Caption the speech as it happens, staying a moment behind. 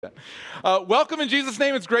Welcome in Jesus'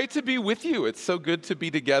 name. It's great to be with you. It's so good to be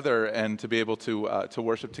together and to be able to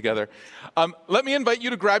worship together. Let me invite you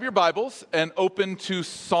to grab your Bibles and open to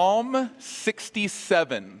Psalm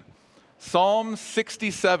 67. Psalm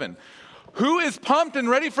 67. Who is pumped and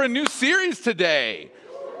ready for a new series today?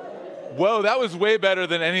 Whoa, that was way better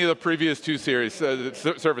than any of the previous two series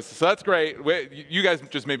services. So that's great. You guys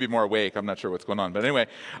just may be more awake. I'm not sure what's going on. But anyway,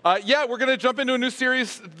 we're going to jump into a new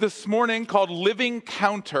series this morning called Living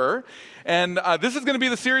Counter. And this is going to be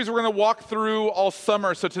the series we're going to walk through all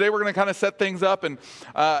summer. So today we're going to kind of set things up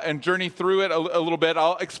and journey through it a little bit.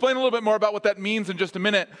 I'll explain a little bit more about what that means in just a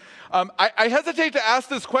minute. I hesitate to ask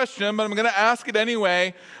this question, but I'm going to ask it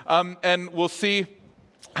anyway, and we'll see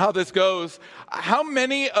how this goes. How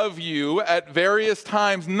many of you at various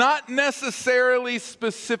times, not necessarily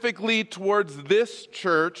specifically towards this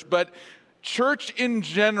church, but church in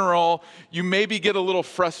general, you maybe get a little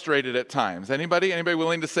frustrated at times? Anybody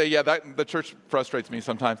willing to say, yeah, the church frustrates me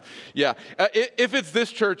sometimes? Yeah. If it's this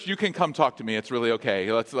church, you can come talk to me. It's really okay.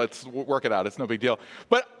 Let's work it out. It's no big deal.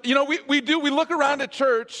 But we look around at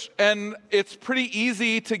church and it's pretty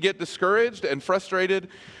easy to get discouraged and frustrated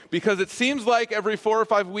because it seems like every 4 or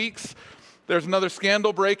 5 weeks, there's another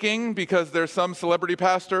scandal breaking because there's some celebrity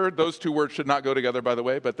pastor. Those two words should not go together, by the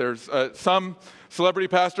way, but there's some celebrity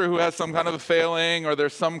pastor who has some kind of a failing, or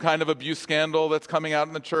there's some kind of abuse scandal that's coming out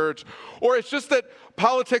in the church. Or it's just that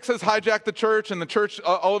politics has hijacked the church, and the church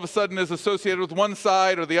all of a sudden is associated with one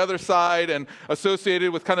side or the other side, and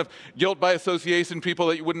associated with kind of guilt by association, people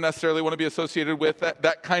that you wouldn't necessarily want to be associated with,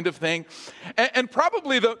 that kind of thing. And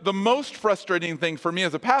probably the most frustrating thing for me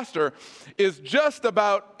as a pastor is just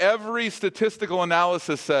about every statistical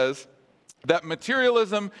analysis says that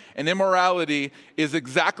materialism and immorality is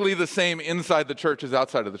exactly the same inside the church as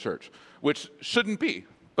outside of the church, which shouldn't be,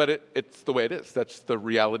 but it's the way it is. That's the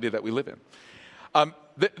reality that we live in.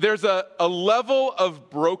 There's a level of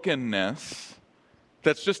brokenness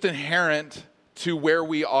that's just inherent to where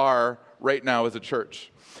we are right now as a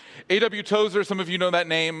church. A.W. Tozer, some of you know that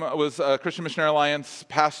name, was a Christian Missionary Alliance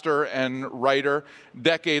pastor and writer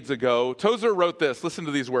decades ago. Tozer wrote this. Listen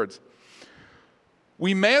to these words.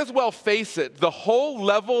 We may as well face it, the whole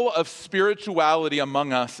level of spirituality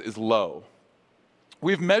among us is low.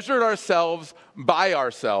 We've measured ourselves by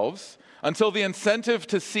ourselves until the incentive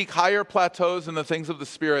to seek higher plateaus in the things of the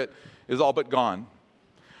Spirit is all but gone.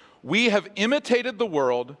 We have imitated the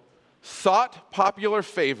world, sought popular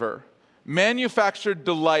favor, manufactured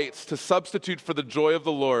delights to substitute for the joy of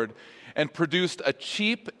the Lord, and produced a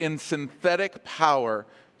cheap and synthetic power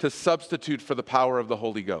to substitute for the power of the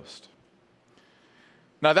Holy Ghost.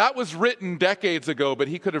 Now, that was written decades ago, but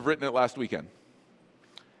he could have written it last weekend.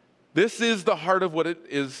 This is the heart of what it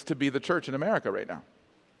is to be the church in America right now.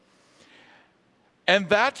 And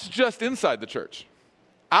that's just inside the church.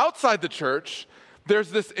 Outside the church,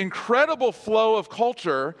 there's this incredible flow of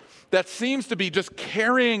culture that seems to be just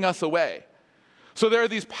carrying us away. So there are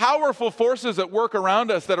these powerful forces at work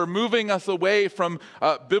around us that are moving us away from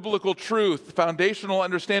biblical truth, foundational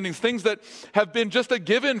understandings, things that have been just a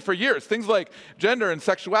given for years, things like gender and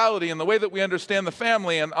sexuality and the way that we understand the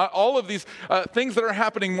family and all of these things that are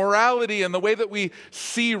happening, morality and the way that we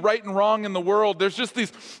see right and wrong in the world. There's just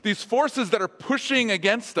these forces that are pushing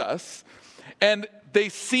against us, and they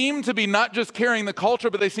seem to be not just carrying the culture,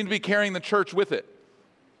 but they seem to be carrying the church with it.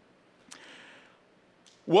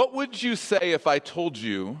 What would you say if I told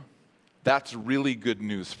you that's really good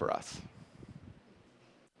news for us?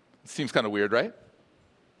 It seems kind of weird, right?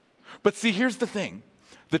 But see, here's the thing.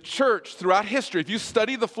 The church, throughout history, if you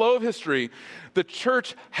study the flow of history, the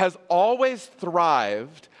church has always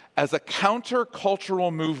thrived as a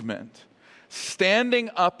countercultural movement,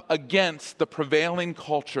 standing up against the prevailing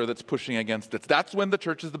culture that's pushing against it. That's when the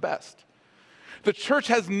church is the best. The church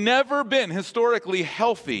has never been historically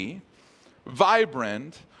healthy,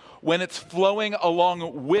 vibrant, when it's flowing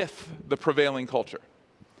along with the prevailing culture.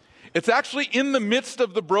 It's actually in the midst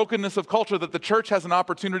of the brokenness of culture that the church has an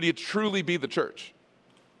opportunity to truly be the church.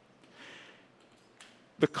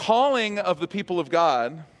 The calling of the people of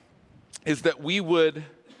God is that we would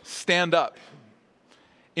stand up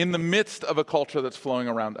in the midst of a culture that's flowing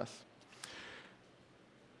around us.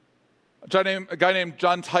 A guy named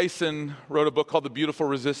John Tyson wrote a book called The Beautiful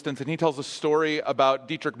Resistance, and he tells a story about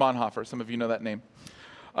Dietrich Bonhoeffer. Some of you know that name.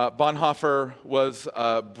 Bonhoeffer was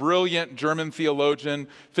a brilliant German theologian,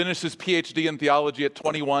 finished his PhD in theology at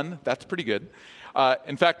 21. That's pretty good.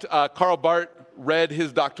 In fact, Karl Barth read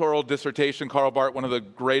his doctoral dissertation, Karl Barth, one of the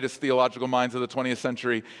greatest theological minds of the 20th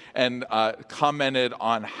century, and commented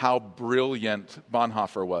on how brilliant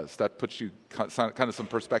Bonhoeffer was. That puts you kind of some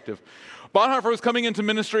perspective. Bonhoeffer was coming into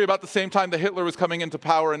ministry about the same time that Hitler was coming into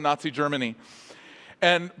power in Nazi Germany.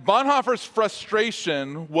 And Bonhoeffer's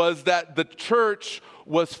frustration was that the church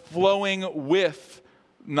was flowing with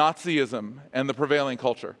Nazism and the prevailing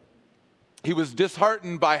culture. He was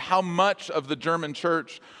disheartened by how much of the German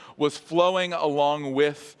church was flowing along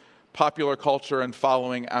with popular culture and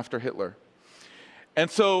following after Hitler. And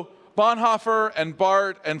so Bonhoeffer and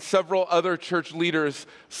Barth and several other church leaders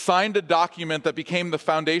signed a document that became the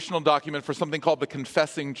foundational document for something called the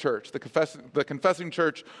Confessing Church. The Confessing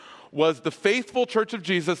Church was the faithful church of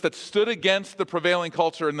Jesus that stood against the prevailing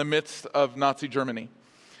culture in the midst of Nazi Germany.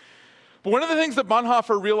 But one of the things that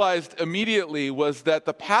Bonhoeffer realized immediately was that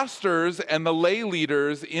the pastors and the lay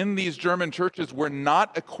leaders in these German churches were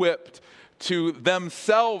not equipped to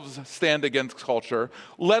themselves stand against culture,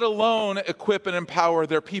 let alone equip and empower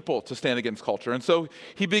their people to stand against culture. And so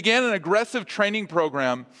he began an aggressive training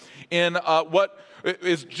program in what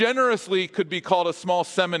is generously could be called a small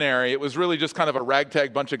seminary. It was really just kind of a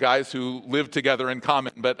ragtag bunch of guys who lived together in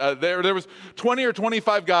common. But there was 20 or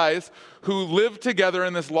 25 guys who lived together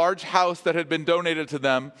in this large house that had been donated to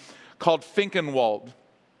them called Finkenwald.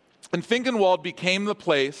 And Finkenwald became the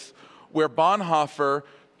place where Bonhoeffer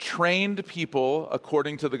trained people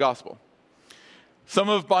according to the gospel. Some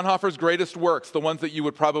of Bonhoeffer's greatest works, the ones that you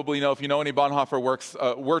would probably know if you know any Bonhoeffer works,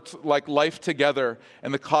 works like Life Together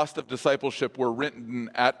and The Cost of Discipleship, were written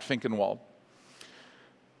at Finkenwald.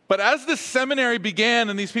 But as this seminary began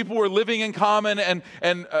and these people were living in common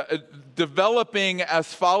and developing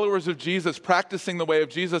as followers of Jesus, practicing the way of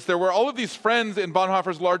Jesus, there were all of these friends in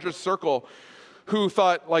Bonhoeffer's larger circle who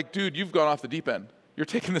thought, like, dude, you've gone off the deep end. You're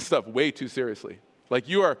taking this stuff way too seriously. Like,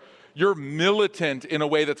 you're militant in a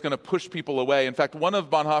way that's going to push people away. In fact, one of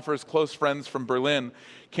Bonhoeffer's close friends from Berlin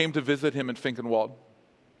came to visit him in Finkenwald.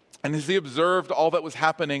 And as he observed all that was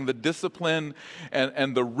happening, the discipline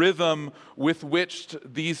and the rhythm with which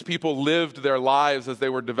these people lived their lives as they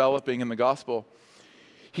were developing in the gospel,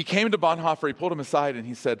 he came to Bonhoeffer, he pulled him aside, and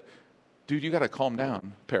he said, dude, you got to calm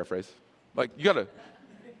down, paraphrase. Like, you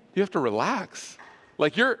have to relax.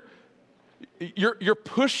 Like, you're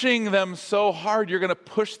pushing them so hard, you're going to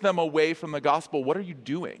push them away from the gospel. What are you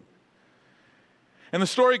doing? And the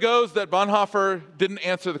story goes that Bonhoeffer didn't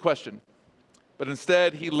answer the question, but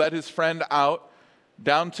instead he led his friend out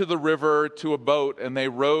down to the river to a boat, and they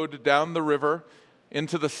rowed down the river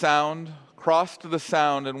into the Sound, crossed the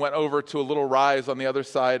Sound, and went over to a little rise on the other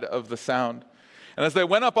side of the Sound. And as they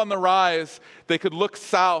went up on the rise, they could look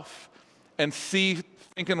south and see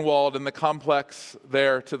Finkenwald and the complex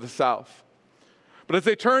there to the south. But as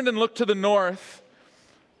they turned and looked to the north,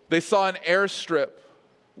 they saw an airstrip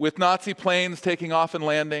with Nazi planes taking off and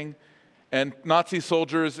landing and Nazi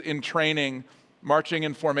soldiers in training marching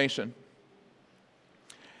in formation.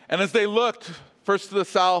 And as they looked first to the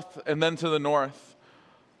south and then to the north,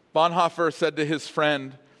 Bonhoeffer said to his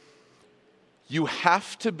friend, you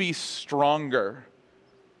have to be stronger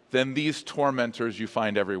than these tormentors you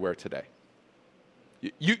find everywhere today.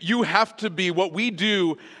 You have to be, what we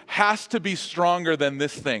do has to be stronger than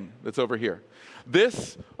this thing that's over here.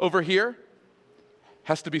 This over here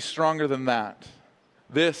has to be stronger than that.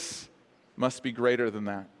 This must be greater than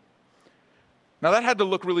that. Now that had to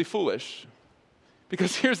look really foolish,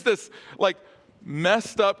 because here's this like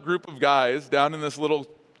messed up group of guys down in this little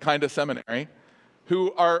kind of seminary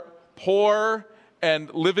who are poor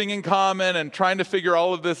and living in common and trying to figure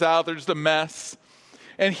all of this out. They're just a mess.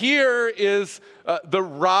 And here is the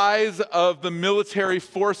rise of the military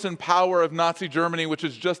force and power of Nazi Germany, which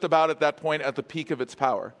is just about at that point at the peak of its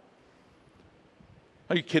power.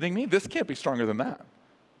 Are you kidding me? This can't be stronger than that.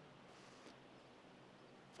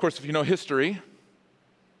 Of course, if you know history,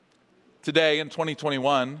 today in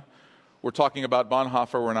 2021, we're talking about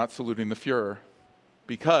Bonhoeffer, we're not saluting the Fuhrer,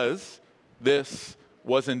 because this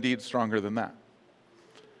was indeed stronger than that.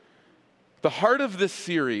 The heart of this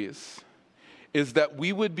series is that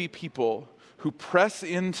we would be people who press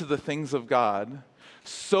into the things of God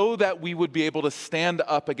so that we would be able to stand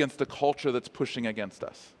up against a culture that's pushing against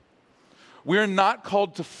us. We're not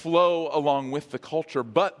called to flow along with the culture,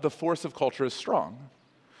 but the force of culture is strong.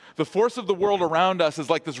 The force of the world around us is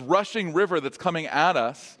like this rushing river that's coming at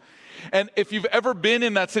us. And if you've ever been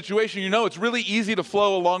in that situation, you know it's really easy to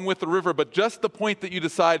flow along with the river, but just the point that you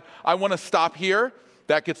decide, I want to stop here,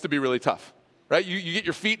 that gets to be really tough. Right? You get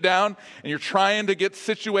your feet down and you're trying to get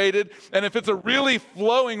situated. And if it's a really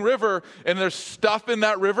flowing river and there's stuff in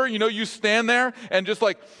that river, you know, you stand there and just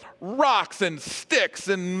like rocks and sticks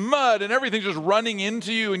and mud and everything just running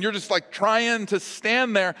into you, and you're just like trying to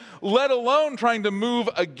stand there, let alone trying to move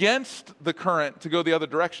against the current to go the other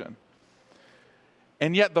direction.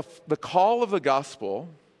 And yet the call of the gospel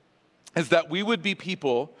is that we would be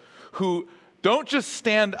people who don't just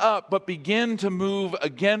stand up, but begin to move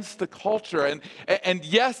against the culture. And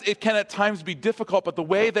yes, it can at times be difficult, but the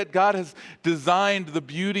way that God has designed the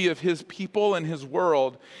beauty of his people and his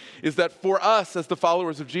world is that for us as the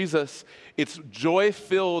followers of Jesus, it's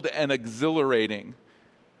joy-filled and exhilarating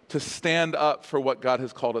to stand up for what God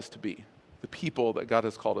has called us to be, the people that God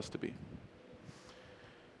has called us to be.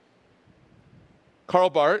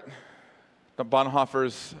 Karl Barth,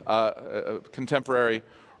 Bonhoeffer's contemporary,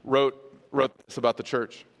 wrote this about the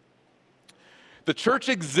church. The church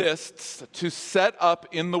exists to set up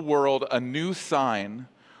in the world a new sign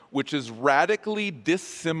which is radically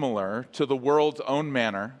dissimilar to the world's own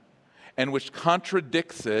manner and which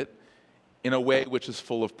contradicts it in a way which is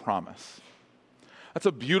full of promise. That's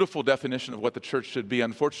a beautiful definition of what the church should be.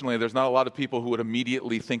 Unfortunately, there's not a lot of people who would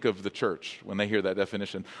immediately think of the church when they hear that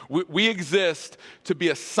definition. We exist to be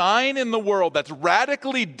a sign in the world that's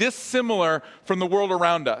radically dissimilar from the world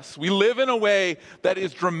around us. We live in a way that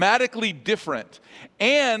is dramatically different,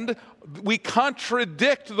 and we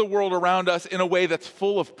contradict the world around us in a way that's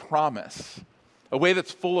full of promise, a way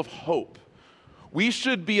that's full of hope. We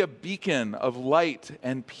should be a beacon of light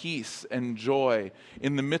and peace and joy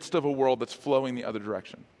in the midst of a world that's flowing the other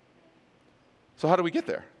direction. So how do we get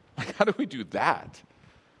there? How do we do that?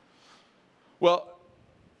 Well,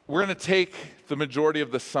 we're going to take the majority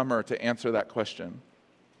of the summer to answer that question.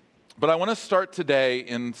 But I want to start today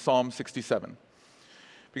in Psalm 67,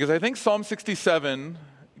 because I think Psalm 67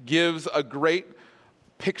 gives a great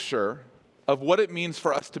picture of what it means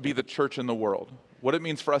for us to be the church in the world, what it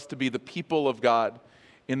means for us to be the people of God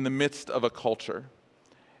in the midst of a culture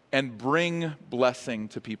and bring blessing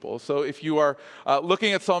to people. So if you are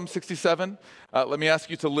looking at Psalm 67, let me ask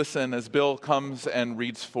you to listen as Bill comes and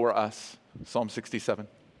reads for us Psalm 67.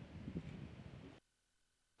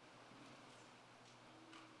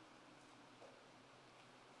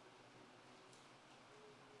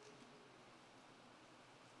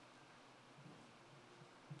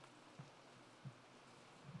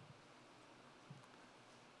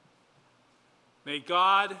 May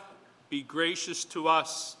God be gracious to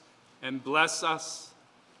us and bless us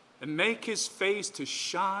and make his face to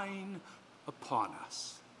shine upon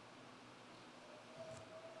us.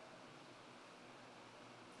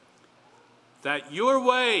 That your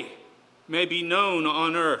way may be known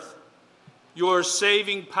on earth, your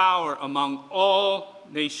saving power among all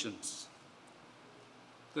nations.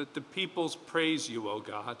 Let the peoples praise you, O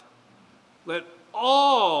God. Let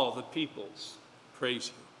all the peoples praise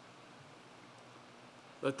you.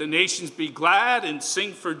 Let the nations be glad and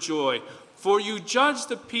sing for joy, for you judge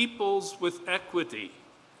the peoples with equity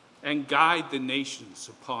and guide the nations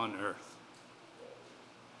upon earth.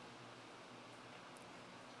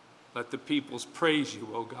 Let the peoples praise you,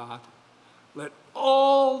 O God. Let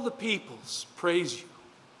all the peoples praise you.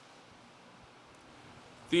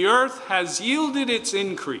 The earth has yielded its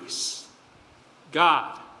increase.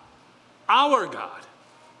 God, our God,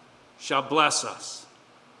 shall bless us.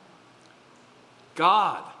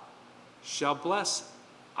 God shall bless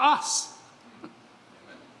us.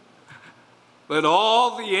 Let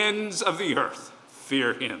all the ends of the earth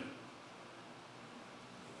fear him.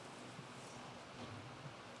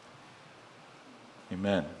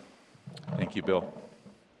 Amen. Thank you, Bill.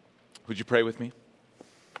 Would you pray with me?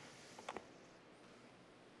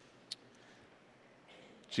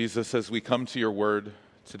 Jesus, as we come to your word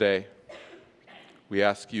today, we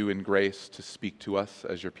ask you in grace to speak to us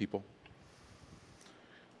as your people.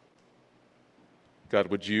 God,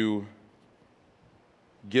 would you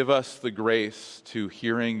give us the grace to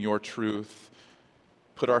hearing your truth,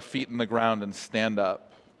 put our feet in the ground and stand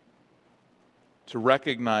up, to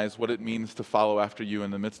recognize what it means to follow after you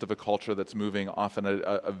in the midst of a culture that's moving off in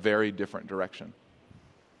a very different direction.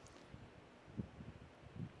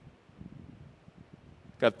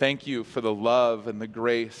 God, thank you for the love and the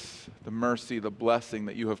grace, the mercy, the blessing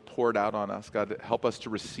that you have poured out on us. God, help us to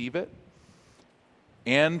receive it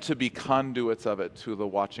and to be conduits of it to the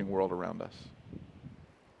watching world around us.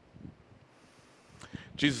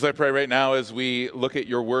 Jesus, I pray right now as we look at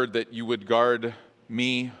your word that you would guard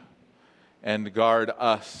me and guard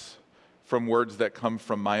us from words that come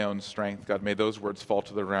from my own strength. God, may those words fall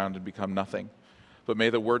to the ground and become nothing. But may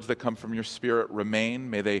the words that come from your Spirit remain.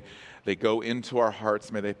 May they go into our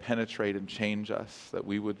hearts. May they penetrate and change us, that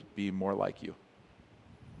we would be more like you.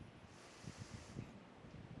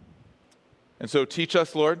 And so teach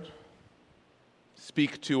us, Lord.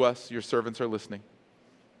 Speak to us. Your servants are listening.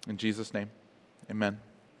 In Jesus' name, amen.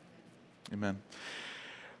 Amen.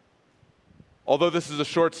 Although this is a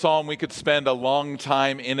short psalm, we could spend a long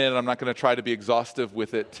time in it. I'm not going to try to be exhaustive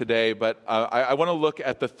with it today, but I want to look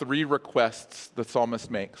at the three requests the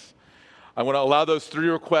psalmist makes. I want to allow those three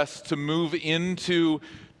requests to move into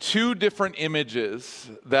two different images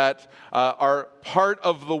that are part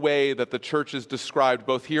of the way that the church is described,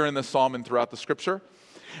 both here in the psalm and throughout the scripture.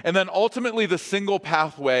 And then ultimately the single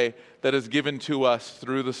pathway that is given to us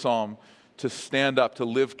through the psalm to stand up, to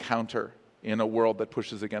live counter in a world that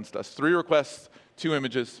pushes against us. Three requests, two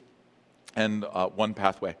images, and one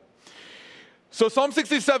pathway. So Psalm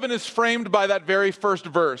 67 is framed by that very first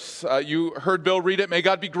verse. You heard Bill read it. May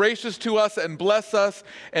God be gracious to us and bless us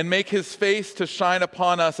and make his face to shine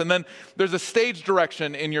upon us. And then there's a stage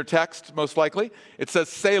direction in your text, most likely. It says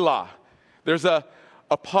Selah. There's a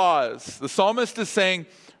pause. The psalmist is saying,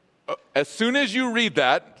 as soon as you read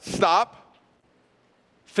that, stop,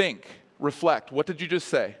 think, reflect. What did you just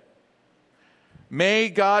say? May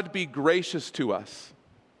God be gracious to us.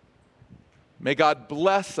 May God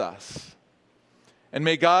bless us. And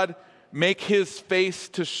may God make his face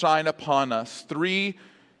to shine upon us. Three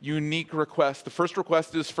unique requests. The first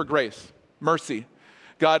request is for grace, mercy.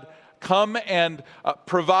 God, come and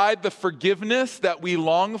provide the forgiveness that we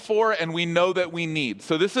long for and we know that we need.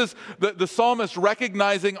 So this is the psalmist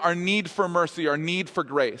recognizing our need for mercy, our need for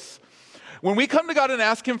grace. When we come to God and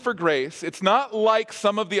ask him for grace, it's not like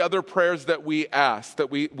some of the other prayers that we ask, that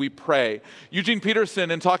we pray. Eugene Peterson,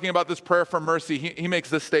 in talking about this prayer for mercy, he makes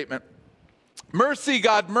this statement. Mercy,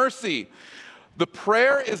 God, mercy. The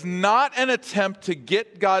prayer is not an attempt to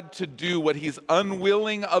get God to do what he's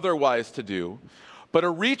unwilling otherwise to do, but a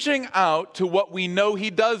reaching out to what we know he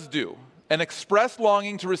does do, an express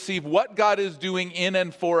longing to receive what God is doing in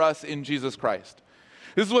and for us in Jesus Christ.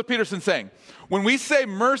 This is what Peterson's saying. When we say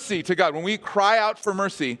mercy to God, when we cry out for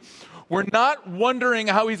mercy, we're not wondering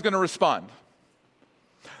how he's going to respond.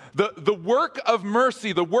 The work of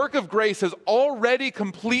mercy, the work of grace is already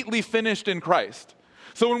completely finished in Christ.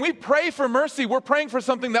 So when we pray for mercy, we're praying for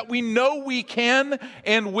something that we know we can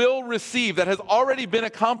and will receive, that has already been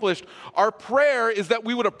accomplished. Our prayer is that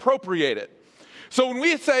we would appropriate it. So when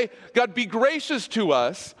we say, God, be gracious to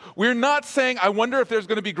us, we're not saying, I wonder if there's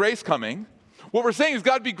going to be grace coming. What we're saying is,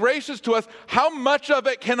 God, be gracious to us. How much of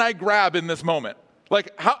it can I grab in this moment?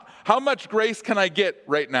 Like, how much grace can I get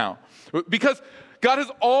right now? Because God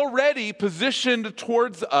has already positioned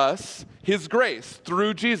towards us his grace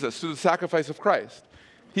through Jesus, through the sacrifice of Christ.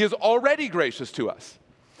 He is already gracious to us.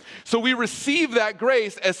 So we receive that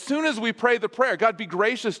grace as soon as we pray the prayer, God, be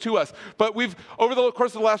gracious to us. But over the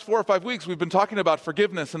course of the last 4 or 5 weeks, we've been talking about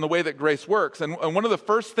forgiveness and the way that grace works. And one of the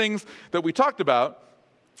first things that we talked about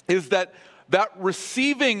is that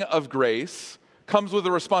receiving of grace comes with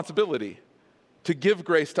a responsibility to give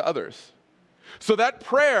grace to others. So that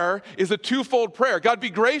prayer is a twofold prayer. God, be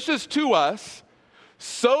gracious to us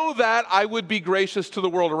so that I would be gracious to the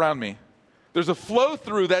world around me. There's a flow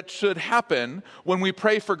through that should happen when we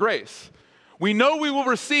pray for grace. We know we will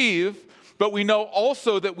receive, but we know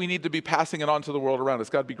also that we need to be passing it on to the world around us.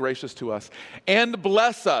 God, be gracious to us and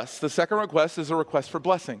bless us. The second request is a request for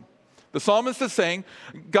blessing. The psalmist is saying,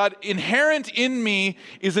 God, inherent in me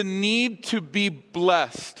is a need to be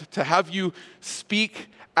blessed, to have you speak,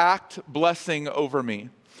 act blessing over me.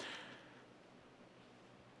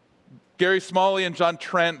 Gary Smalley and John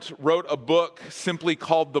Trent wrote a book simply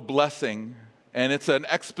called The Blessing, and it's an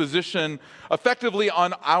exposition effectively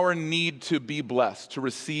on our need to be blessed, to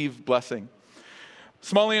receive blessing.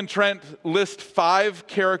 Smalley and Trent list 5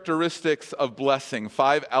 characteristics of blessing,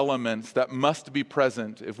 5 elements that must be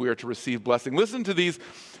present if we are to receive blessing. Listen to these,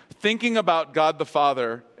 thinking about God the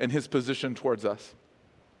Father and his position towards us.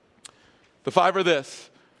 The 5 are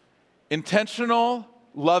this: intentional,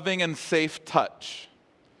 loving, and safe touch.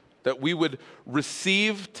 That we would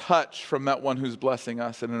receive touch from that one who's blessing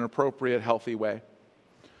us in an appropriate, healthy way.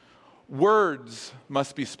 Words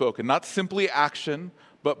must be spoken, not simply action,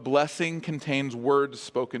 but blessing contains words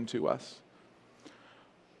spoken to us.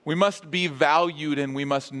 We must be valued, and we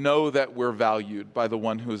must know that we're valued by the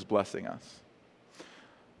one who is blessing us.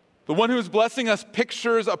 The one who is blessing us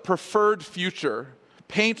pictures a preferred future,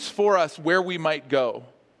 paints for us where we might go.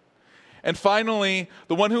 And finally,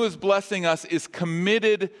 the one who is blessing us is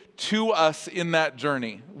committed to us in that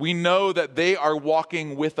journey. We know that they are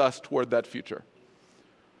walking with us toward that future.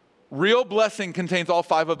 Real blessing contains all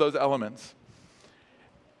 5 of those elements.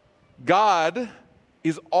 God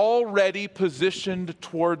is already positioned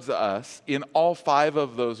towards us in all 5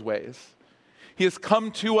 of those ways. He has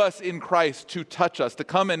come to us in Christ to touch us, to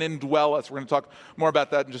come and indwell us. We're going to talk more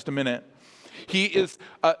about that in just a minute. He is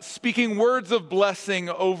speaking words of blessing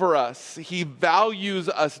over us. He values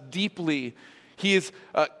us deeply. He is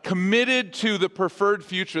committed to the preferred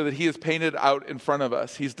future that he has painted out in front of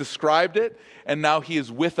us. He's described it, and now he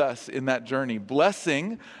is with us in that journey.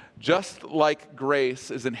 Blessing, just like grace,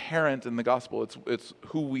 is inherent in the gospel. It's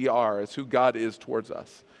who we are. It's who God is towards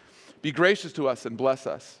us. Be gracious to us and bless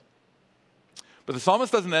us. But the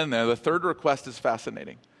psalmist doesn't end there. The third request is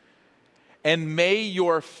fascinating. And may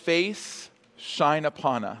your face shine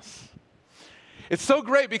upon us. It's so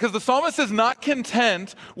great because the psalmist is not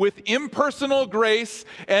content with impersonal grace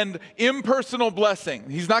and impersonal blessing.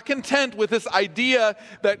 He's not content with this idea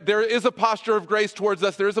that there is a posture of grace towards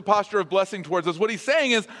us, there is a posture of blessing towards us. What he's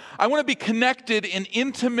saying is, I want to be connected in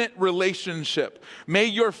intimate relationship. May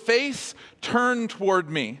your face turn toward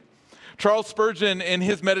me. Charles Spurgeon, in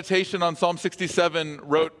his meditation on Psalm 67,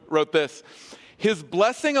 wrote this: his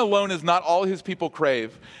blessing alone is not all his people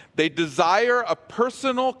crave. They desire a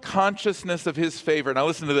personal consciousness of his favor. Now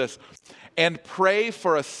listen to this. And pray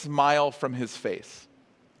for a smile from his face.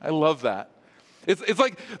 I love that. It's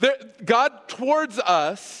like God towards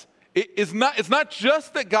us, it's not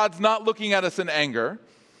just that God's not looking at us in anger.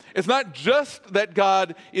 It's not just that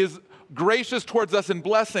God is gracious towards us and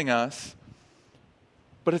blessing us,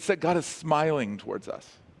 but it's that God is smiling towards us.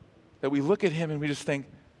 That we look at him and we just think,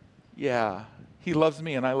 yeah, he loves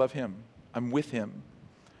me and I love him. I'm with him.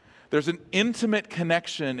 There's an intimate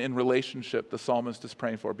connection in relationship the psalmist is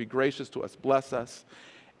praying for. Be gracious to us, bless us,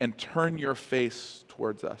 and turn your face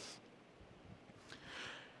towards us.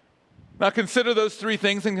 Now consider those three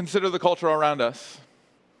things and consider the culture around us.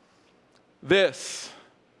 This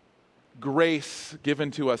grace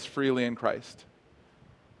given to us freely in Christ.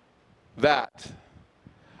 That,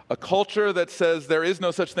 a culture that says there is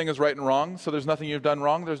no such thing as right and wrong, so there's nothing you've done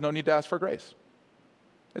wrong, there's no need to ask for grace.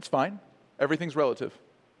 It's fine. Everything's relative.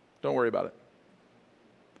 Don't worry about it.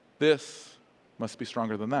 This must be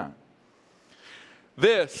stronger than that.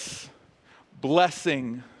 This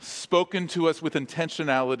blessing spoken to us with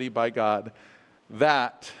intentionality by God,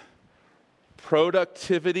 that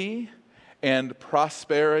productivity and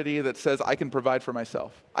prosperity that says I can provide for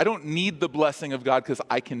myself. I don't need the blessing of God because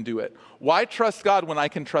I can do it. Why trust God when I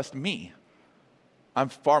can trust me? I'm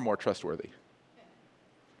far more trustworthy.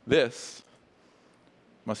 This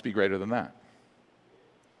must be greater than that.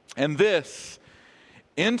 And this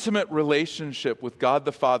intimate relationship with God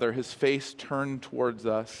the Father, his face turned towards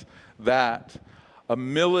us, that a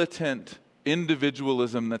militant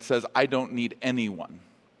individualism that says, I don't need anyone.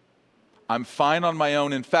 I'm fine on my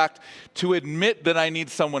own. In fact, to admit that I need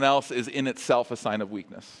someone else is in itself a sign of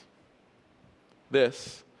weakness.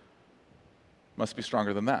 This must be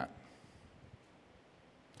stronger than that.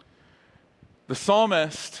 The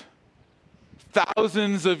psalmist,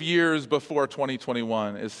 thousands of years before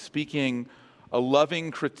 2021, is speaking a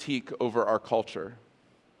loving critique over our culture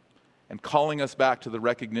and calling us back to the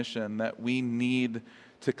recognition that we need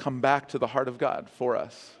to come back to the heart of God for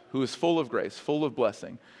us, who is full of grace, full of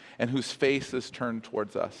blessing, and whose face is turned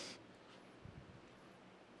towards us.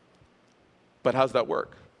 But how's that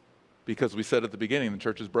work? Because we said at the beginning, the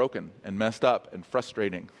church is broken and messed up and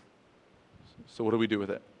frustrating. So what do we do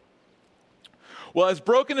with it? Well, as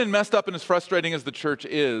broken and messed up and as frustrating as the church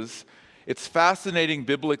is, it's fascinating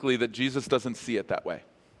biblically that Jesus doesn't see it that way.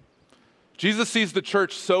 Jesus sees the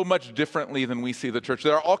church so much differently than we see the church.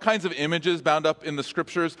 There are all kinds of images bound up in the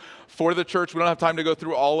scriptures for the church. We don't have time to go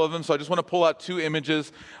through all of them, so I just want to pull out two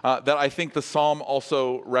images that I think the psalm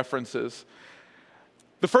also references.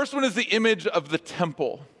 The first one is the image of the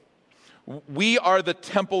temple. We are the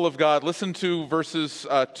temple of God. Listen to verses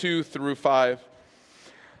 2 through 5.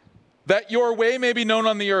 That your way may be known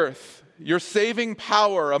on the earth, your saving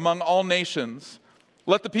power among all nations.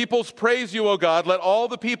 Let the peoples praise you, O God. Let all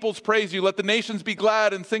the peoples praise you. Let the nations be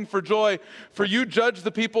glad and sing for joy. For you judge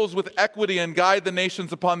the peoples with equity and guide the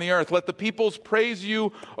nations upon the earth. Let the peoples praise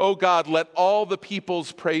you, O God. Let all the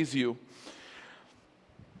peoples praise you.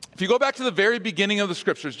 If you go back to the very beginning of the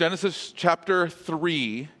scriptures, Genesis chapter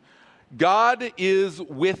 3, God is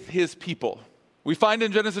with his people. We find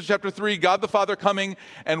in Genesis chapter 3, God the Father coming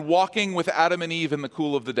and walking with Adam and Eve in the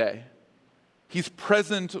cool of the day. He's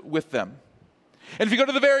present with them. And if you go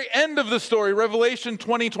to the very end of the story, Revelation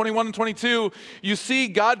 20, 21, and 22, you see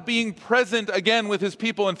God being present again with his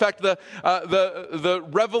people. In fact, the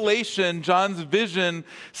Revelation, John's vision,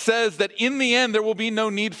 says that in the end there will be no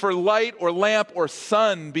need for light or lamp or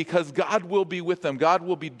sun because God will be with them. God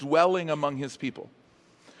will be dwelling among his people.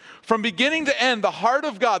 From beginning to end, the heart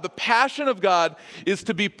of God, the passion of God is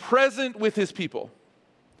to be present with his people.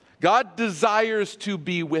 God desires to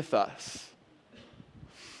be with us.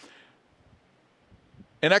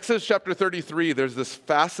 In Exodus chapter 33, there's this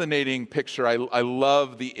fascinating picture. I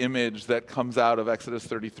love the image that comes out of Exodus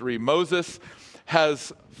 33. Moses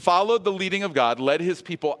has followed the leading of God, led his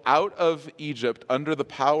people out of Egypt under the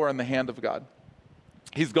power and the hand of God.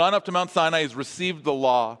 He's gone up to Mount Sinai, he's received the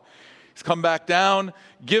law. He's come back down,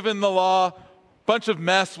 given the law, bunch of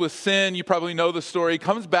mess with sin. You probably know the story. He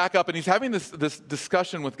comes back up and he's having this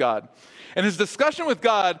discussion with God. And his discussion with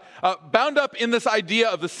God, bound up in this idea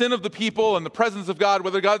of the sin of the people and the presence of God,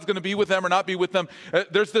 whether God's going to be with them or not be with them.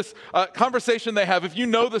 There's this conversation they have. If you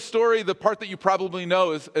know the story, the part that you probably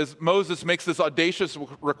know is Moses makes this audacious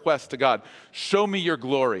request to God, show me your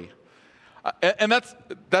glory. And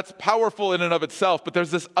that's powerful in and of itself, but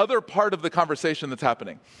there's this other part of the conversation that's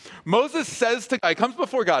happening. Moses says to God, he comes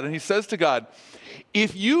before God and he says to God,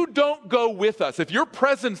 if you don't go with us, if your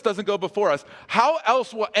presence doesn't go before us, how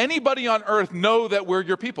else will anybody on earth know that we're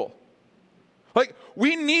your people? Like,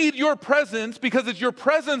 we need your presence because it's your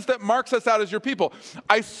presence that marks us out as your people.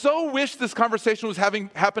 I so wish this conversation was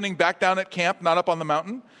happening back down at camp, not up on the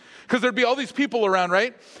mountain. Because there'd be all these people around,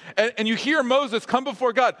 right? And you hear Moses come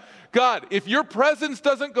before God. God, if your presence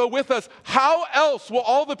doesn't go with us, how else will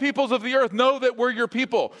all the peoples of the earth know that we're your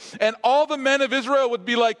people? And all the men of Israel would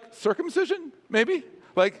be like, circumcision, maybe?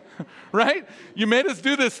 Like, right? You made us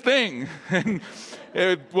do this thing, and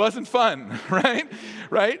it wasn't fun, right?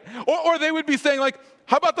 Right? Or they would be saying, like,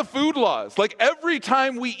 how about the food laws? Like, every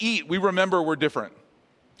time we eat, we remember we're different.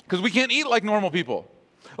 Because we can't eat like normal people.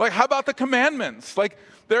 Like, how about the commandments? Like,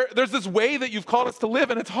 there's this way that you've called us to live,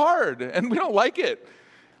 and it's hard, and we don't like it.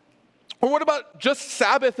 Or what about just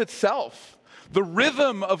Sabbath itself? The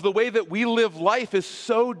rhythm of the way that we live life is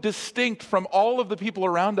so distinct from all of the people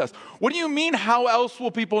around us. What do you mean, how else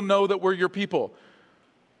will people know that we're your people?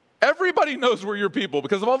 Everybody knows we're your people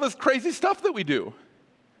because of all this crazy stuff that we do.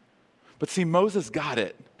 But see, Moses got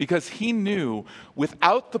it because he knew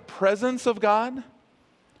without the presence of God,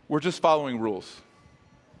 we're just following rules.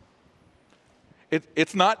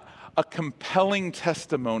 It's not a compelling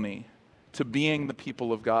testimony to being the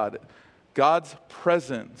people of God. God's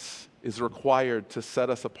presence is required to set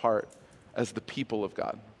us apart as the people of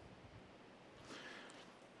God.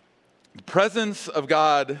 The presence of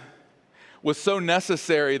God was so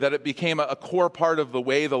necessary that it became a core part of the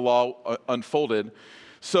way the law unfolded.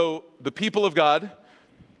 So the people of God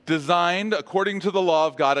designed, according to the law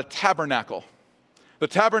of God, a tabernacle. The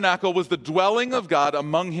tabernacle was the dwelling of God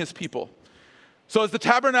among his people. So as the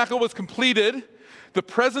tabernacle was completed, the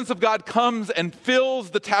presence of God comes and fills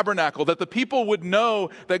the tabernacle, that the people would know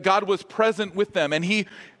that God was present with them. And he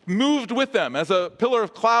moved with them as a pillar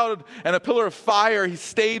of cloud and a pillar of fire. He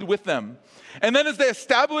stayed with them. And then as they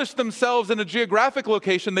established themselves in a geographic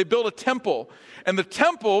location, they built a temple. And the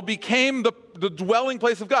temple became the dwelling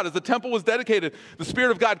place of God. As the temple was dedicated, the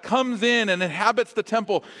Spirit of God comes in and inhabits the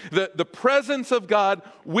temple. The presence of God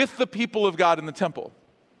with the people of God in the temple.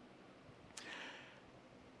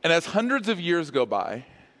 And as hundreds of years go by,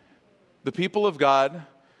 the people of God,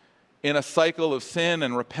 in a cycle of sin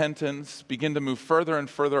and repentance, begin to move further and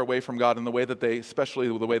further away from God in the way that especially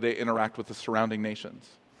the way they interact with the surrounding nations.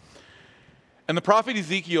 And the prophet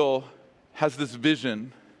Ezekiel has this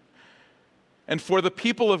vision. And for the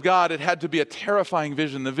people of God, it had to be a terrifying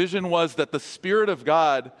vision. The vision was that the Spirit of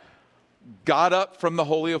God got up from the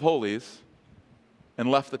Holy of Holies and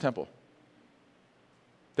left the temple.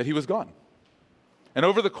 That he was gone. And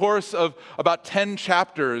over the course of about 10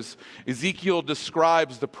 chapters, Ezekiel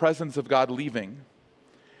describes the presence of God leaving.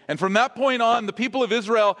 And from that point on, the people of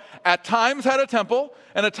Israel at times had a temple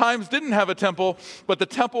and at times didn't have a temple, but the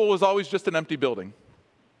temple was always just an empty building.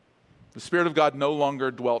 The Spirit of God no longer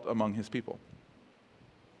dwelt among his people.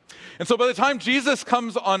 And so by the time Jesus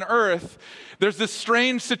comes on earth, there's this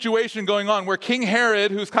strange situation going on where King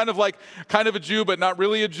Herod, who's kind of a Jew but not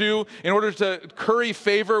really a Jew, in order to curry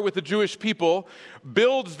favor with the Jewish people,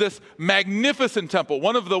 builds this magnificent temple,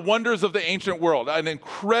 one of the wonders of the ancient world, an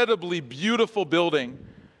incredibly beautiful building,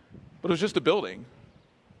 but it was just a building.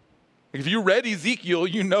 If you read Ezekiel,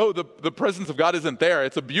 you know the presence of God isn't there.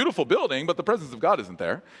 It's a beautiful building, but the presence of God isn't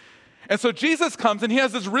there. And so Jesus comes and he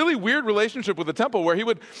has this really weird relationship with the temple where he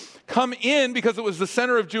would come in because it was the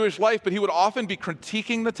center of Jewish life, but he would often be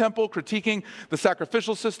critiquing the temple, critiquing the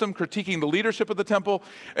sacrificial system, critiquing the leadership of the temple.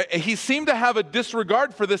 He seemed to have a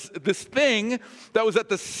disregard for this thing that was at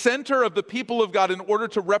the center of the people of God in order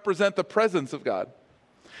to represent the presence of God.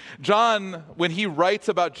 John, when he writes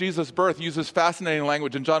about Jesus' birth, uses fascinating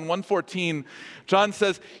language. In John 1:14, John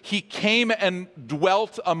says, he came and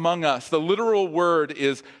dwelt among us. The literal word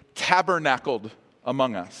is tabernacled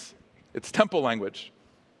among us. It's temple language.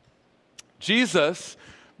 Jesus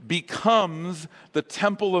becomes the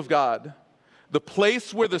temple of God, the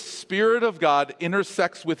place where the Spirit of God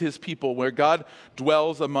intersects with his people, where God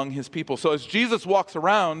dwells among his people. So as Jesus walks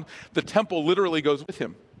around, the temple literally goes with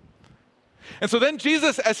him. And so then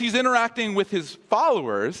Jesus, as he's interacting with his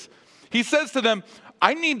followers, he says to them,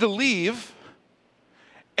 I need to leave,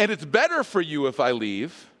 and it's better for you if I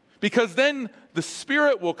leave, because then the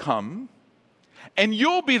Spirit will come, and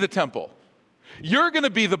you'll be the temple. You're going to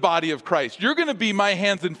be the body of Christ. You're going to be my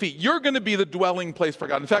hands and feet. You're going to be the dwelling place for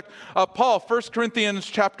God. In fact, Paul, 1 Corinthians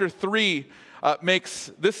chapter 3,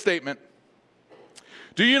 makes this statement.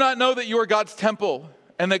 Do you not know that you are God's temple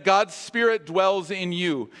and that God's Spirit dwells in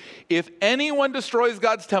you? If anyone destroys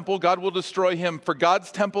God's temple, God will destroy him. For God's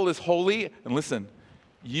temple is holy. And listen,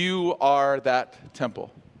 you are that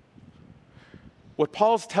temple. What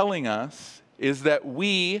Paul's telling us is that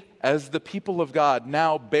we, as the people of God,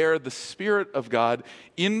 now bear the Spirit of God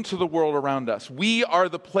into the world around us. We are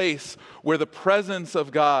the place where the presence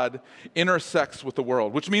of God intersects with the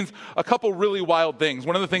world, which means a couple really wild things.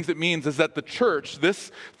 One of the things it means is that the church,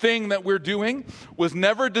 this thing that we're doing, was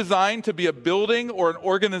never designed to be a building or an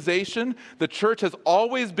organization. The church has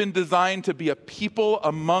always been designed to be a people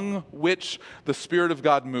among which the Spirit of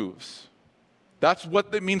God moves. That's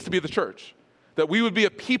what it means to be the church. That we would be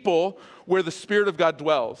a people where the Spirit of God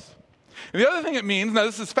dwells. And the other thing it means, now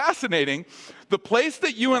this is fascinating, the place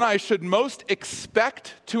that you and I should most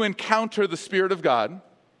expect to encounter the Spirit of God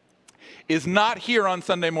is not here on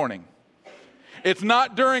Sunday morning. It's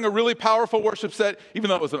not during a really powerful worship set, even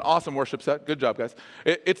though it was an awesome worship set. Good job, guys.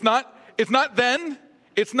 It's not then.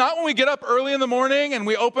 It's not when we get up early in the morning and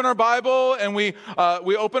we open our Bible and we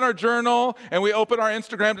open our journal and we open our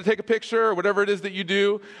Instagram to take a picture or whatever it is that you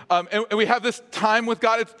do, and we have this time with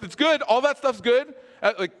God. It's good. All that stuff's good.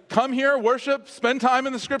 Come here, worship, spend time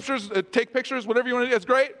in the Scriptures, take pictures, whatever you want to do. It's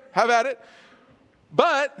great. Have at it.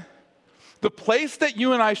 But the place that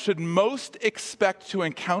you and I should most expect to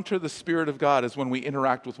encounter the Spirit of God is when we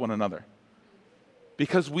interact with one another,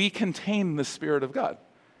 because we contain the Spirit of God.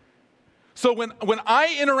 So when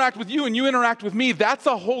I interact with you and you interact with me, that's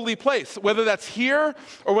a holy place. Whether that's here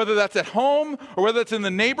or whether that's at home or whether it's in the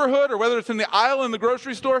neighborhood or whether it's in the aisle in the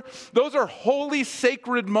grocery store, those are holy,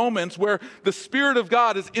 sacred moments where the Spirit of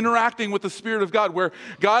God is interacting with the Spirit of God, where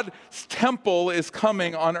God's temple is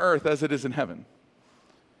coming on earth as it is in heaven.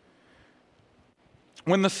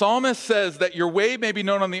 When the psalmist says that your way may be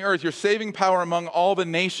known on the earth, your saving power among all the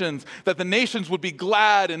nations, that the nations would be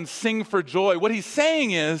glad and sing for joy, what he's saying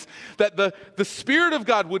is that the Spirit of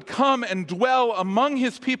God would come and dwell among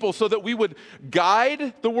his people so that we would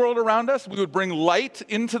guide the world around us, we would bring light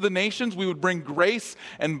into the nations, we would bring grace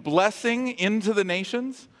and blessing into the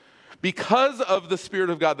nations. Because of the Spirit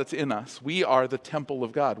of God that's in us, we are the temple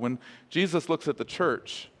of God. When Jesus looks at the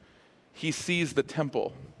church, he sees the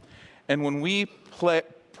temple. And when we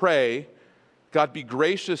pray, God be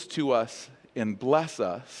gracious to us and bless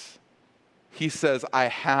us, he says, I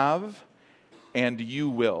have and you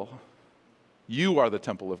will. You are the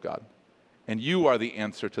temple of God, and you are the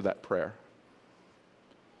answer to that prayer.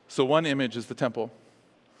 So one image is the temple.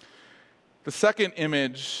 The second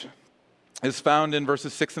image is found in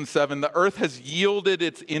verses 6 and 7. The earth has yielded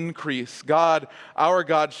its increase. God, our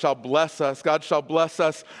God, shall bless us. God shall bless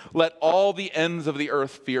us. Let all the ends of the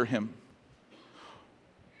earth fear him.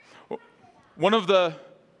 One of the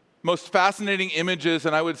most fascinating images,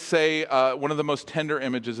 and I would say one of the most tender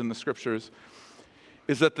images in the Scriptures,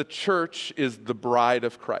 is that the church is the bride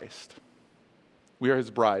of Christ. We are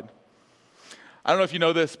his bride. I don't know if you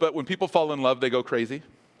know this, but when people fall in love, they go crazy.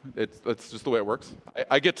 That's just the way it works.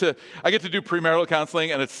 I get to do premarital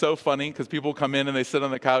counseling, and it's so funny because people come in and they sit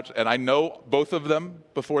on the couch, and I know both of them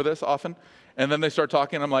before this often, and then they start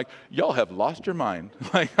talking, and I'm like, y'all have lost your mind.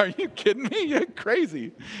 Like, are you kidding me? You're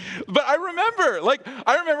crazy. But I remember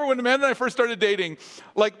when Amanda and I first started dating,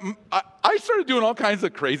 I started doing all kinds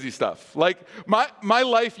of crazy stuff. Like, my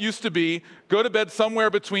life used to be go to bed somewhere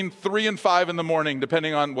between 3 and 5 in the morning,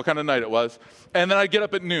 depending on what kind of night it was, and then I'd get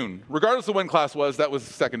up at noon. Regardless of when class was, that was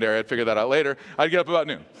secondary. I'd figure that out later. I'd get up about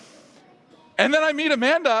noon. And then I meet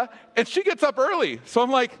Amanda, and she gets up early. So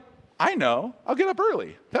I'm like, I know, I'll get up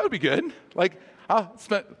early. That would be good. Like, I'll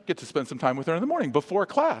get to spend some time with her in the morning before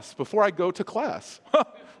class, before I go to class.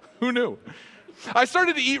 Who knew? I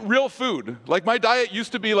started to eat real food. Like, my diet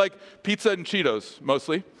used to be like pizza and Cheetos,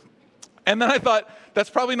 mostly. And then I thought, that's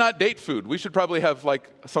probably not date food. We should probably have like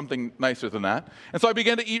something nicer than that. And so I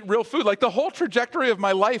began to eat real food. Like, the whole trajectory of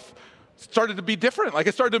my life started to be different. Like,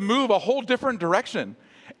 I started to move a whole different direction.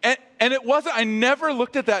 And it wasn't, I never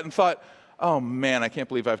looked at that and thought, oh man, I can't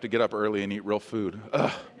believe I have to get up early and eat real food.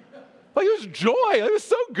 Ugh. Like, it was joy. It was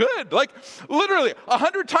so good. Like, literally,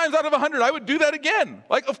 100 times out of 100, I would do that again.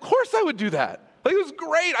 Like, of course I would do that. Like, it was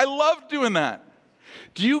great. I loved doing that.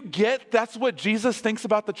 Do you get that's what Jesus thinks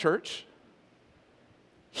about the church?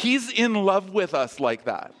 He's in love with us like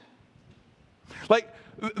that. Like,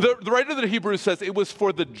 the writer of the Hebrews says, it was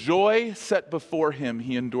for the joy set before him,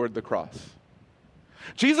 he endured the cross.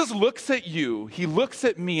 Jesus looks at you, he looks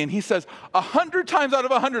at me, and he says, 100 times out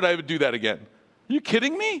of 100, I would do that again. Are you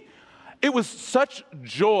kidding me? It was such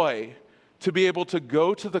joy to be able to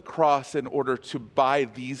go to the cross in order to buy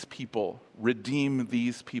these people, redeem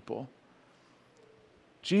these people.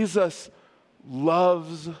 Jesus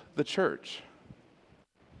loves the church.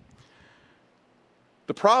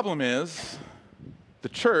 The problem is, the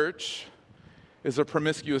church is a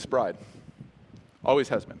promiscuous bride. Always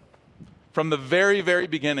has been. From the very, very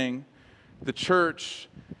beginning, the church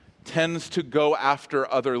tends to go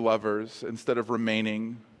after other lovers instead of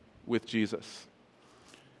remaining with Jesus.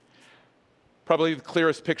 Probably the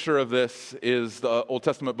clearest picture of this is the Old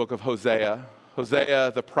Testament book of Hosea.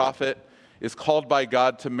 Hosea, the prophet, is called by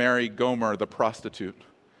God to marry Gomer, the prostitute.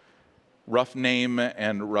 Rough name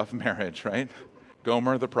and rough marriage, right?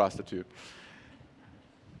 Gomer, the prostitute.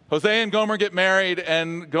 Hosea and Gomer get married,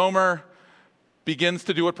 and Gomer begins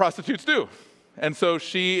to do what prostitutes do. And so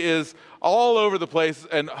she is all over the place,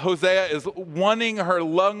 and Hosea is wanting her,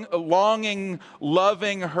 longing,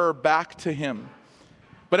 loving her back to him.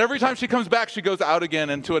 But every time she comes back, she goes out again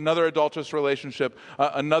into another adulterous relationship,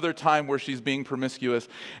 another time where she's being promiscuous.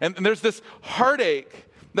 And there's this heartache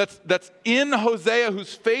that's in Hosea,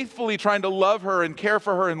 who's faithfully trying to love her and care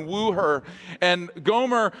for her and woo her, and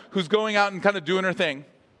Gomer, who's going out and kind of doing her thing.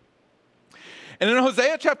 And in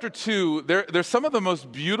Hosea chapter 2, there's some of the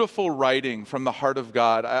most beautiful writing from the heart of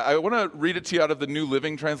God. I want to read it to you out of the New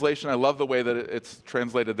Living Translation. I love the way that it's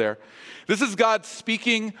translated there. This is God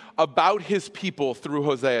speaking about his people through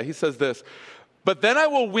Hosea. He says this, "But then I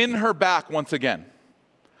will win her back once again.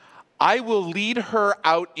 I will lead her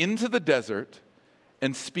out into the desert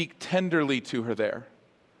and speak tenderly to her there.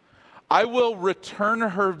 I will return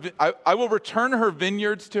her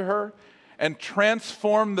vineyards to her and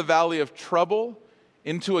transform the valley of trouble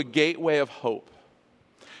into a gateway of hope.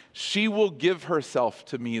 She will give herself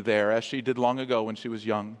to me there, as she did long ago when she was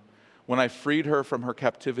young, when I freed her from her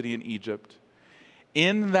captivity in Egypt.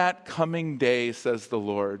 In that coming day, says the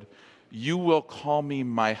Lord, you will call me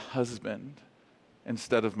my husband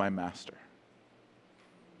instead of my master."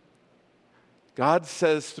 God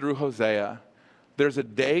says through Hosea, there's a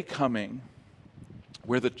day coming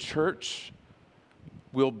where the church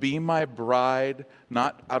will be my bride,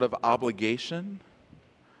 not out of obligation,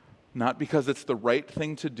 not because it's the right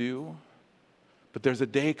thing to do, but there's a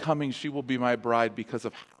day coming she will be my bride because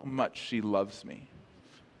of how much she loves me.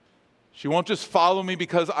 She won't just follow me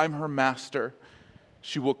because I'm her master.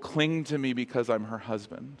 She will cling to me because I'm her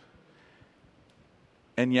husband.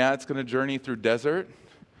 And yeah, it's going to journey through desert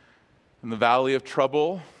and the valley of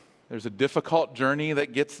trouble. There's a difficult journey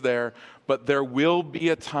that gets there, but there will be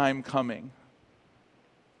a time coming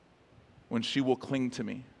when she will cling to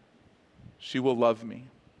me. She will love me.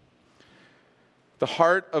 The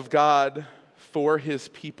heart of God for his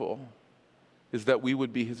people is that we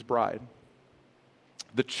would be his bride.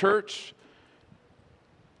 The church,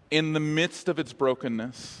 in the midst of its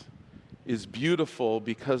brokenness, is beautiful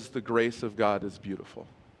because the grace of God is beautiful.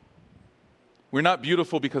 We're not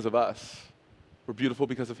beautiful because of us. We're beautiful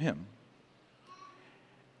because of him.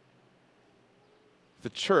 The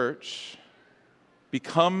church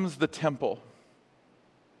becomes the temple,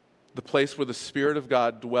 the place where the Spirit of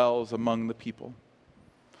God dwells among the people.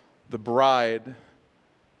 The bride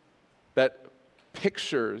that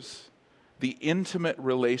pictures the intimate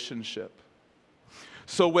relationship.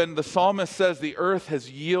 So when the psalmist says the earth has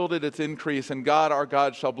yielded its increase and God, our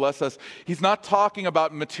God, shall bless us, he's not talking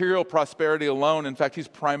about material prosperity alone. In fact, he's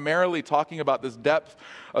primarily talking about this depth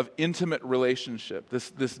of intimate relationship,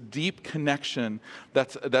 this deep connection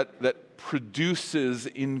that produces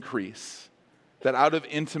increase. That out of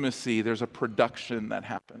intimacy, there's a production that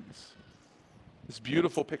happens. This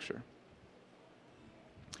beautiful picture.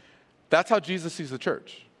 That's how Jesus sees the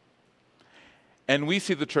church. And we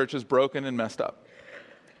see the church as broken and messed up.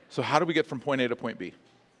 So how do we get from point A to point B?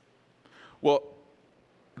 Well,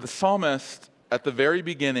 the psalmist, at the very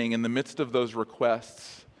beginning, in the midst of those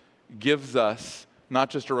requests, gives us not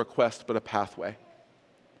just a request, but a pathway.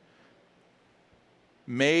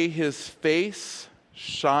 May his face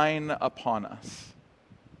shine upon us.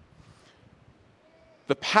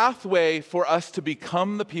 The pathway for us to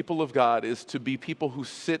become the people of God is to be people who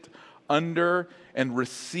sit under and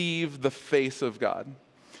receive the face of God.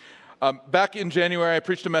 Back in January, I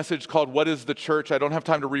preached a message called What is the Church? I don't have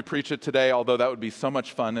time to re-preach it today, although that would be so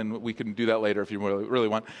much fun, and we can do that later if you really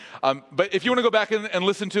want. But if you want to go back and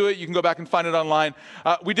listen to it, you can go back and find it online.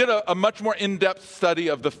 We did a much more in-depth study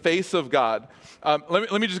of the face of God.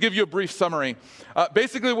 Let me just give you a brief summary.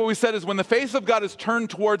 Basically, what we said is when the face of God is turned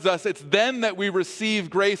towards us, it's then that we receive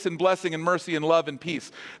grace and blessing and mercy and love and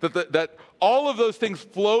peace. That all of those things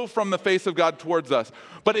flow from the face of God towards us.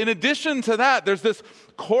 But in addition to that, there's this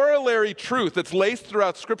corollary truth that's laced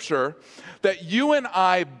throughout Scripture that you and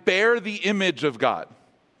I bear the image of God.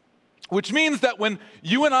 Which means that when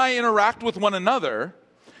you and I interact with one another,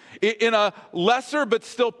 in a lesser but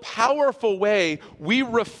still powerful way, we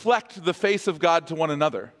reflect the face of God to one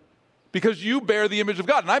another. Because you bear the image of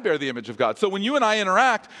God, and I bear the image of God. So when you and I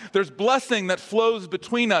interact, there's blessing that flows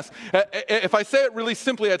between us. If I say it really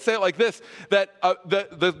simply, I'd say it like this, that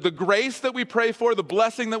the grace that we pray for, the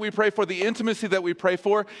blessing that we pray for, the intimacy that we pray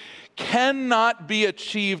for, cannot be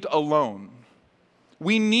achieved alone.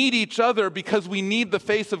 We need each other because we need the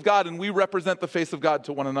face of God, and we represent the face of God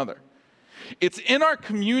to one another. It's in our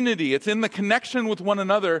community, it's in the connection with one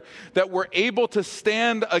another that we're able to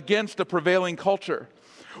stand against a prevailing culture.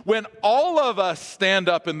 When all of us stand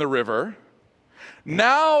up in the river,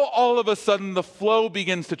 now all of a sudden the flow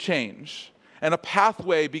begins to change and a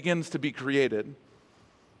pathway begins to be created.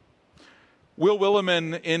 Will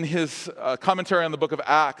Willimon, in his commentary on the book of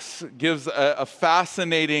Acts, gives a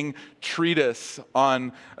fascinating treatise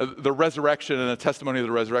on the resurrection and a testimony of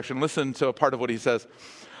the resurrection. Listen to a part of what he says.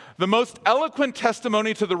 The most eloquent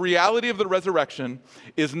testimony to the reality of the resurrection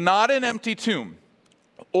is not an empty tomb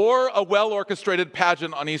or a well-orchestrated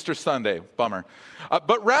pageant on Easter Sunday, bummer,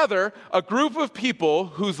 but rather a group of people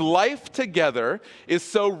whose life together is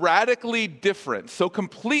so radically different, so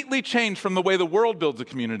completely changed from the way the world builds a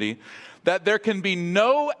community, that there can be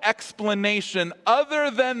no explanation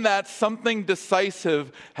other than that something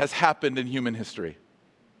decisive has happened in human history.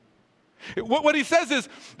 What he says is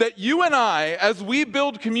that you and I, as we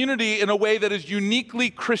build community in a way that is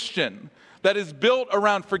uniquely Christian, that is built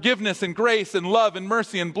around forgiveness and grace and love and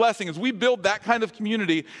mercy and blessing, as we build that kind of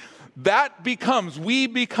community, we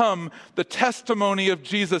become the testimony of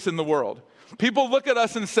Jesus in the world. People look at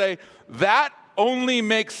us and say, that only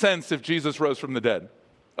makes sense if Jesus rose from the dead.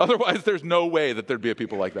 Otherwise, there's no way that there'd be a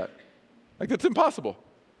people like that. Like, it's impossible.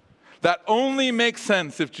 That only makes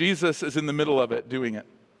sense if Jesus is in the middle of it doing it.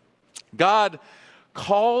 God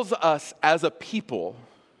calls us as a people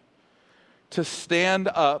to stand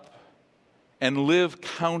up and live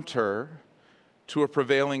counter to a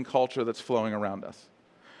prevailing culture that's flowing around us.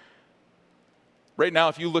 Right now,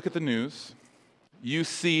 if you look at the news, you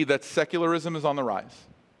see that secularism is on the rise.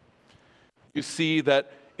 You see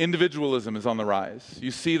that individualism is on the rise.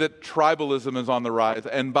 You see that tribalism is on the rise.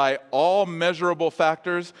 And by all measurable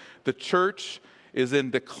factors, the church is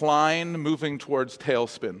in decline, moving towards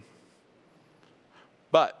tailspin.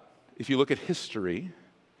 But if you look at history,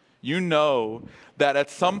 you know that at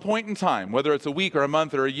some point in time, whether it's a week or a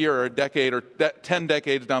month or a year or a decade or 10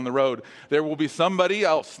 decades down the road, there will be somebody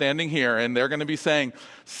else standing here and they're going to be saying,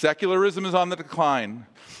 secularism is on the decline,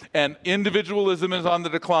 and individualism is on the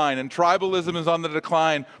decline, and tribalism is on the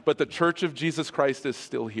decline, but the church of Jesus Christ is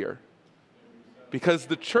still here. Because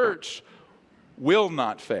the church will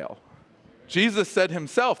not fail. Jesus said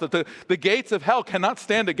himself that the gates of hell cannot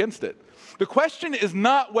stand against it. The question is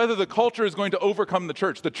not whether the culture is going to overcome the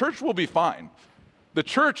church. The church will be fine. The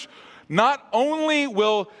church not only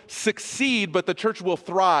will succeed, but the church will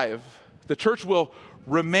thrive. The church will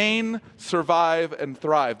remain, survive, and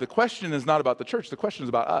thrive. The question is not about the church. The question is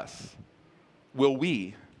about us. Will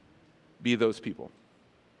we be those people?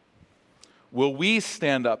 Will we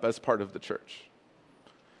stand up as part of the church?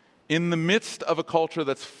 In the midst of a culture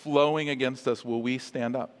that's flowing against us, will we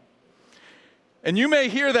stand up? And you may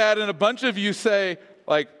hear that and a bunch of you say,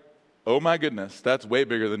 like, oh my goodness, that's way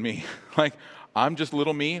bigger than me. Like, I'm just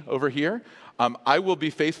little me over here. I will be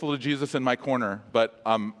faithful to Jesus in my corner, but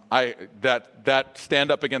that stand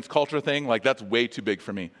up against culture thing, like, that's way too big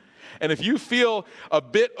for me. And if you feel a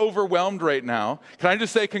bit overwhelmed right now, can I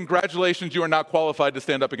just say congratulations, you are not qualified to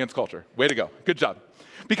stand up against culture. Way to go. Good job.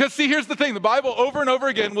 Because see, here's the thing. The Bible over and over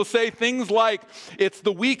again will say things like, it's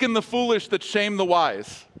the weak and the foolish that shame the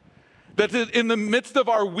wise. That in the midst of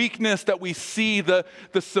our weakness that we see the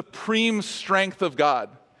supreme strength of God.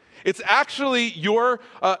 It's actually your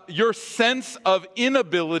sense of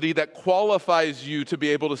inability that qualifies you to be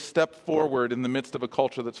able to step forward in the midst of a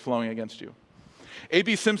culture that's flowing against you.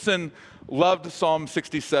 A.B. Simpson loved Psalm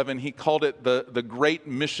 67. He called it the great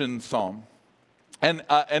mission psalm.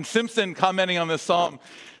 And Simpson, commenting on this psalm,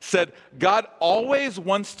 said, God always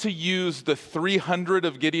wants to use the 300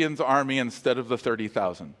 of Gideon's army instead of the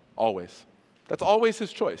 30,000. Always. That's always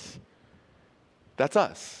his choice. That's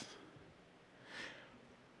us.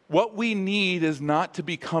 What we need is not to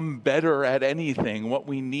become better at anything. What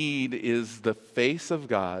we need is the face of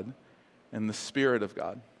God and the Spirit of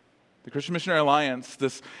God. The Christian Missionary Alliance,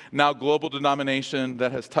 this now global denomination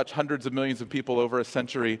that has touched hundreds of millions of people over a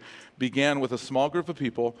century, began with a small group of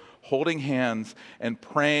people holding hands and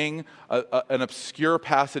praying an obscure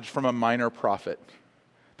passage from a minor prophet.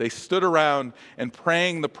 They stood around and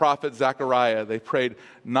praying the prophet Zechariah. They prayed,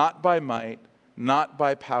 not by might, not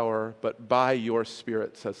by power, but by your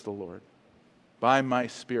Spirit, says the Lord. By my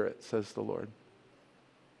Spirit, says the Lord.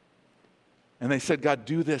 And they said, God,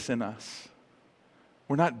 do this in us.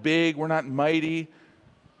 We're not big, we're not mighty,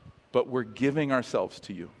 but we're giving ourselves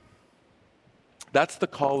to you. That's the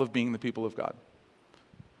call of being the people of God.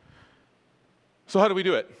 So how do we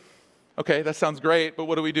do it? Okay, that sounds great, but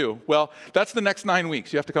what do we do? Well, that's the next 9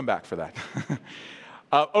 weeks. You have to come back for that.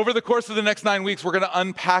 Over the course of the next 9 weeks, we're going to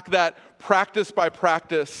unpack that practice by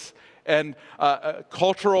practice and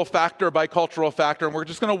cultural factor by cultural factor, and we're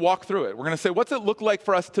just going to walk through it. We're going to say, what's it look like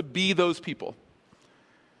for us to be those people?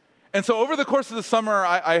 And so over the course of the summer,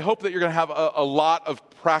 I hope that you're going to have a lot of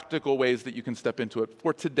practical ways that you can step into it.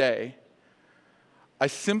 For today, I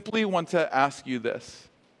simply want to ask you this.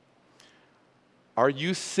 Are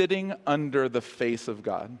you sitting under the face of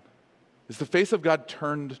God? Is the face of God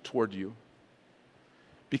turned toward you?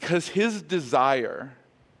 Because his desire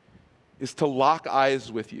is to lock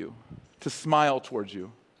eyes with you, to smile towards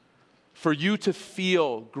you, for you to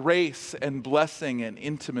feel grace and blessing and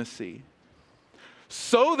intimacy,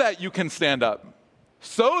 so that you can stand up,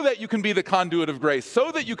 so that you can be the conduit of grace,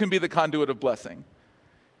 so that you can be the conduit of blessing.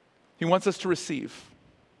 He wants us to receive.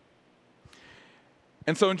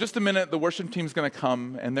 And so in just a minute, the worship team's going to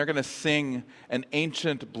come, and they're going to sing an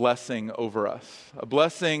ancient blessing over us, a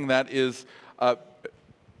blessing that is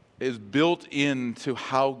built into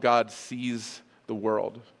how God sees the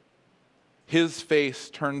world. His face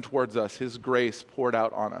turned towards us, his grace poured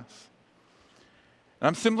out on us. And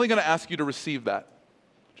I'm simply going to ask you to receive that.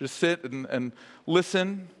 Just sit and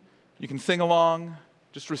listen. You can sing along.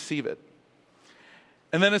 Just receive it.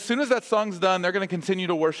 And then as soon as that song's done, they're going to continue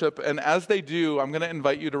to worship. And as they do, I'm going to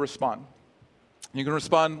invite you to respond. You can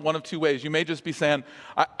respond one of two ways. You may just be saying,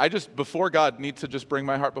 I just, before God, need to just bring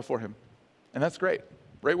my heart before him. And that's great.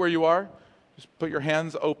 Right where you are, just put your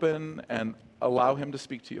hands open and allow him to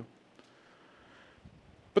speak to you.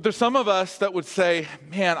 But there's some of us that would say,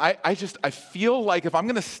 man, I feel like if I'm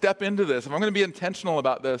going to step into this, if I'm going to be intentional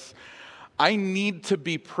about this, I need to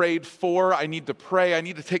be prayed for, I need to pray, I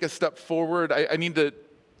need to take a step forward, I need to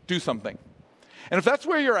do something. And if that's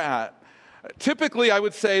where you're at, typically I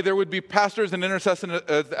would say there would be pastors and intercessors,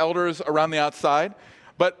 elders around the outside,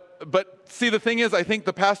 but see, the thing is, I think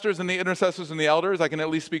the pastors and the intercessors and the elders, I can at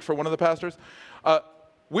least speak for one of the pastors,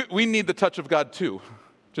 we need the touch of God too,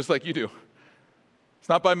 just like you do. It's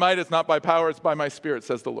not by might, it's not by power, it's by my Spirit,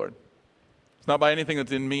 says the Lord. It's not by anything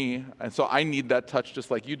that's in me, and so I need that touch just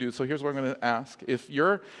like you do. So here's what I'm going to ask. If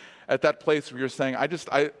you're at that place where you're saying,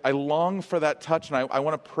 I long for that touch, and I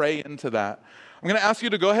want to pray into that, I'm going to ask you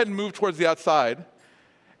to go ahead and move towards the outside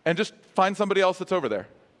and just find somebody else that's over there.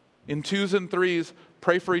 In twos and threes,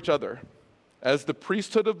 pray for each other. As the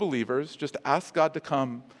priesthood of believers, just ask God to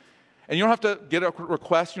come. And you don't have to get a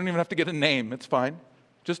request, you don't even have to get a name, it's fine.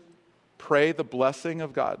 Just pray the blessing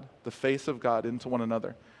of God, the face of God into one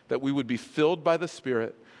another, that we would be filled by the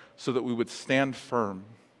Spirit so that we would stand firm.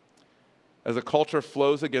 As a culture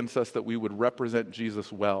flows against us, that we would represent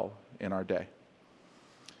Jesus well in our day.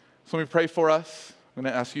 So let me pray for us. I'm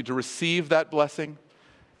going to ask you to receive that blessing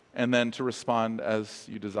and then to respond as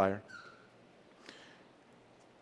you desire.